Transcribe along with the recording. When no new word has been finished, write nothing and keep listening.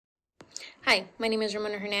Hi, my name is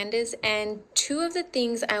Ramona Hernandez, and two of the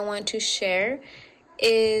things I want to share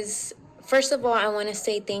is first of all, I want to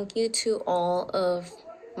say thank you to all of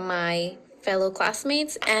my fellow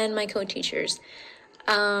classmates and my co teachers.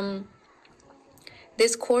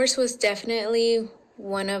 This course was definitely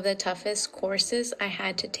one of the toughest courses I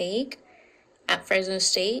had to take at Fresno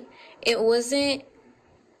State. It wasn't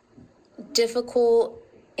difficult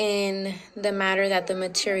in the matter that the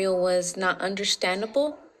material was not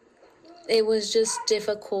understandable. It was just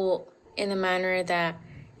difficult in the manner that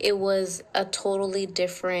it was a totally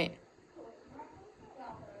different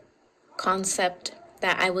concept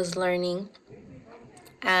that I was learning.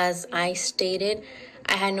 As I stated,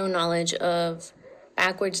 I had no knowledge of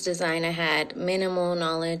backwards design. I had minimal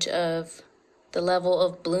knowledge of the level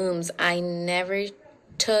of blooms. I never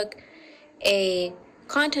took a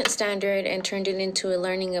content standard and turned it into a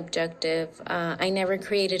learning objective. I never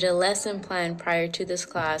created a lesson plan prior to this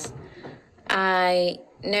class. I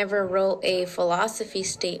never wrote a philosophy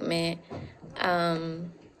statement.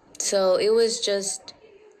 So it was just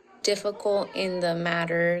difficult in the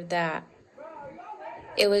matter that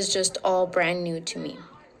it was just all brand new to me.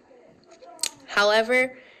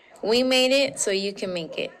 However, we made it, so you can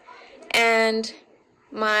make it. And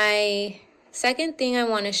my second thing I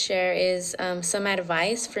want to share is some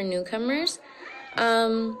advice for newcomers.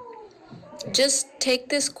 Just take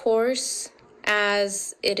this course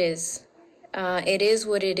as it is. It is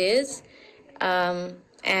what it is.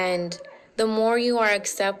 And the more you are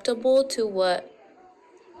acceptable to what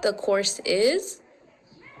the course is,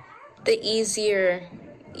 the easier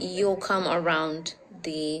you'll come around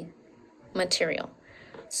the material.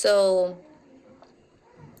 So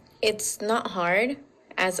it's not hard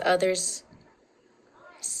as others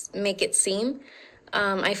make it seem.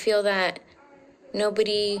 I feel that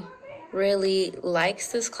nobody really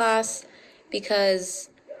likes this class because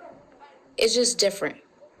it's just different.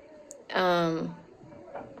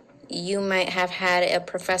 You might have had a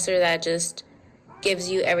professor that just gives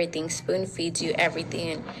you everything, spoon feeds you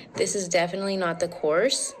everything. And this is definitely not the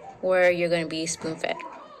course where you're going to be spoon fed.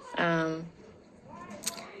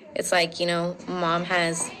 It's like,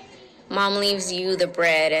 mom leaves you the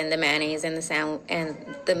bread and the mayonnaise and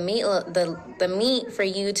the meat for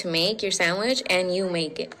you to make your sandwich, and you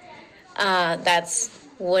make it. That's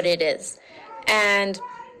what it is. And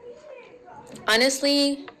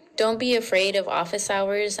honestly, don't be afraid of office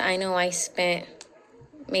hours. I know I spent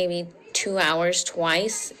maybe 2 hours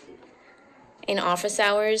twice in office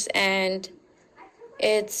hours, and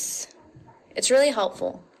it's really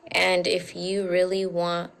helpful. And if you really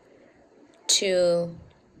want to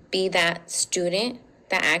be that student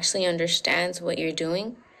that actually understands what you're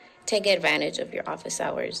doing, take advantage of your office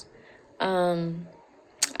hours.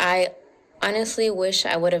 I honestly wish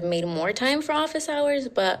I would have made more time for office hours,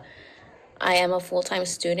 but I am a full-time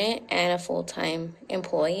student and a full-time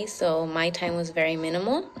employee, so my time was very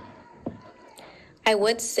minimal. I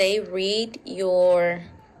would say read your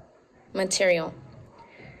material.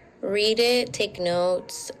 Read it, take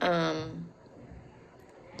notes.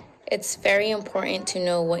 It's very important to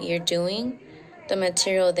know what you're doing. The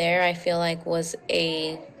material there, I feel like, was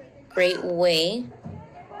a great way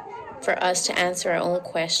for us to answer our own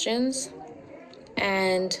questions.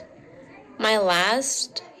 And my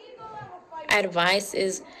last advice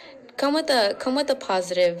is come with a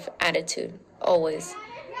positive attitude always.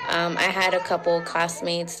 I had a couple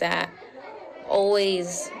classmates that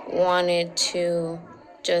always wanted to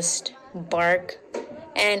just bark,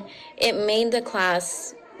 and it made the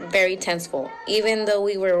class very tenseful. Even though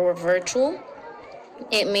we were virtual,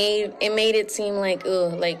 it made it seem like,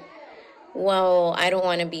 well, I don't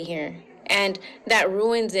want to be here, and that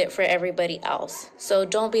ruins it for everybody else. So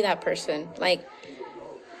don't be that person. Like,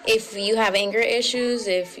 if you have anger issues,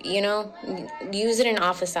 use it in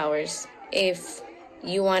office hours. If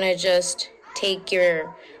you want to just take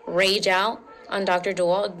your rage out on Dr.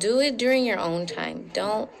 DeWalt, do it during your own time.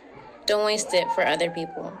 Don't waste it for other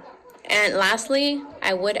people. And lastly,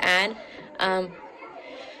 I would add,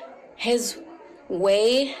 his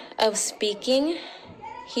way of speaking,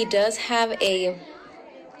 he does have a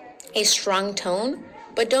strong tone,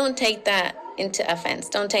 but don't take that into offense.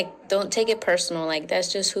 Don't take it personal. Like,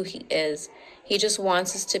 that's just who he is. He just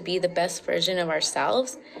wants us to be the best version of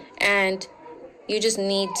ourselves, and you just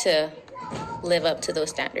need to live up to those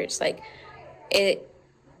standards. Like,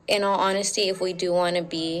 in all honesty, if we do want to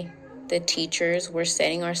be the teachers we're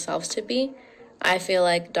setting ourselves to be, I feel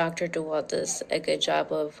like Dr. DeWalt does a good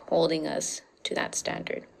job of holding us to that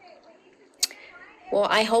standard. Well,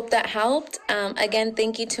 I hope that helped. Again,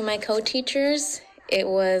 thank you to my co-teachers. It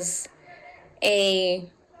was a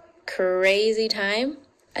crazy time.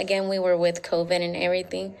 again, we were with COVID and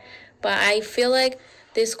everything. But I feel like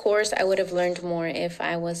this course, I would have learned more if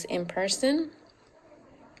I was in person.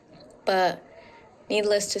 But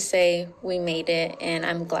needless to say, we made it, and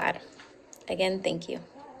I'm glad. Again, thank you.